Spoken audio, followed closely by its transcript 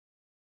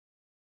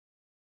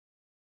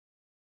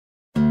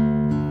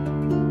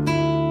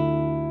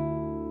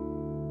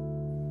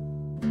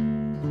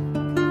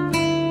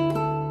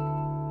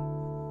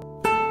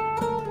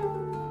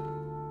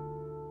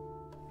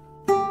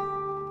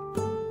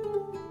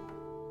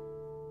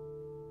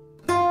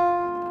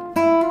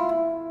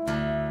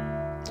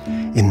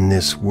In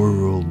this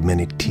world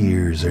many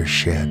tears are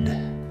shed.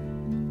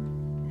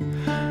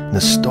 The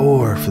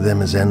store for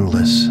them is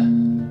endless.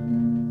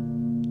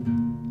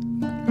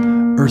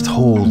 Earth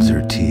holds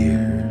her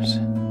tears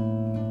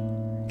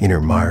in her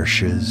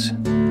marshes,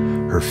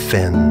 her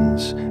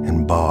fens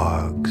and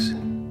bogs.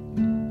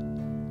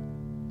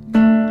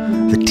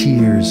 The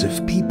tears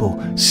of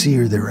people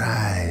sear their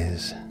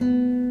eyes,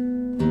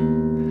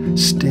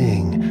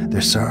 sting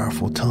their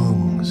sorrowful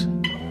tongues.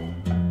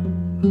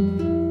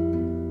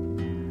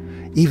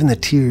 Even the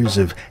tears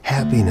of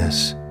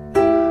happiness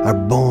are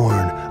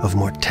born of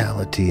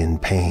mortality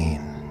and pain.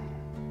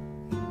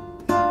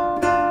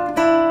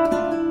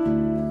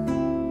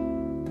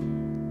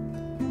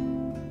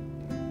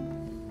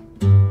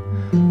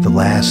 The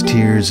last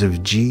tears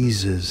of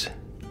Jesus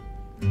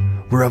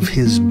were of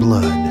his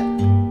blood,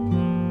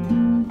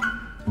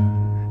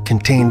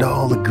 contained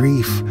all the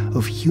grief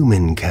of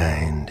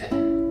humankind,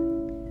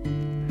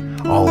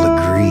 all the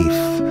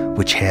grief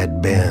which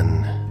had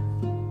been,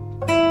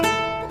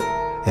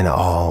 and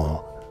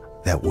all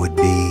that would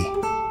be.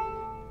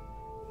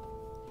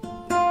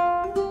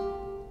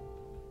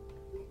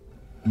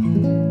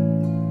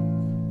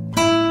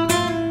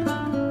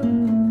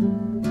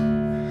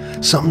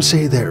 Some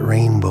say that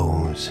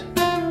rainbows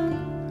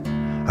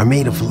are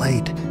made of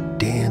light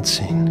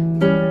dancing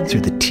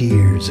through the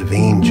tears of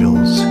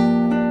angels.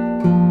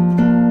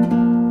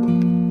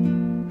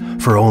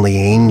 For only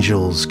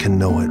angels can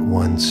know at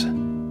once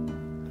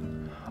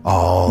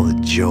all the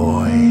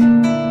joy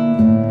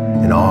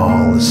and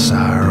all the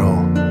sorrow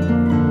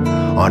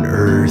on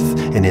earth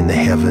and in the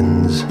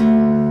heavens.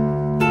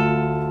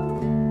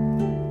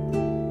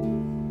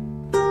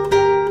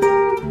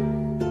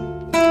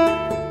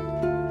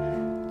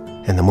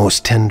 And the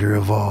most tender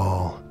of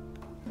all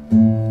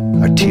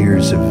are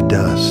tears of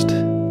dust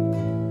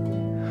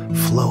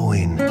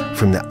flowing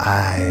from the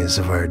eyes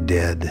of our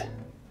dead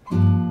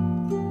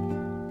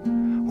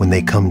when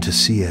they come to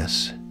see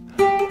us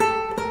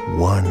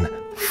one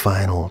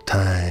final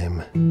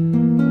time,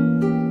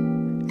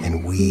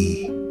 and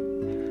we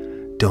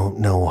don't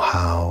know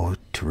how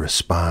to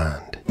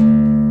respond.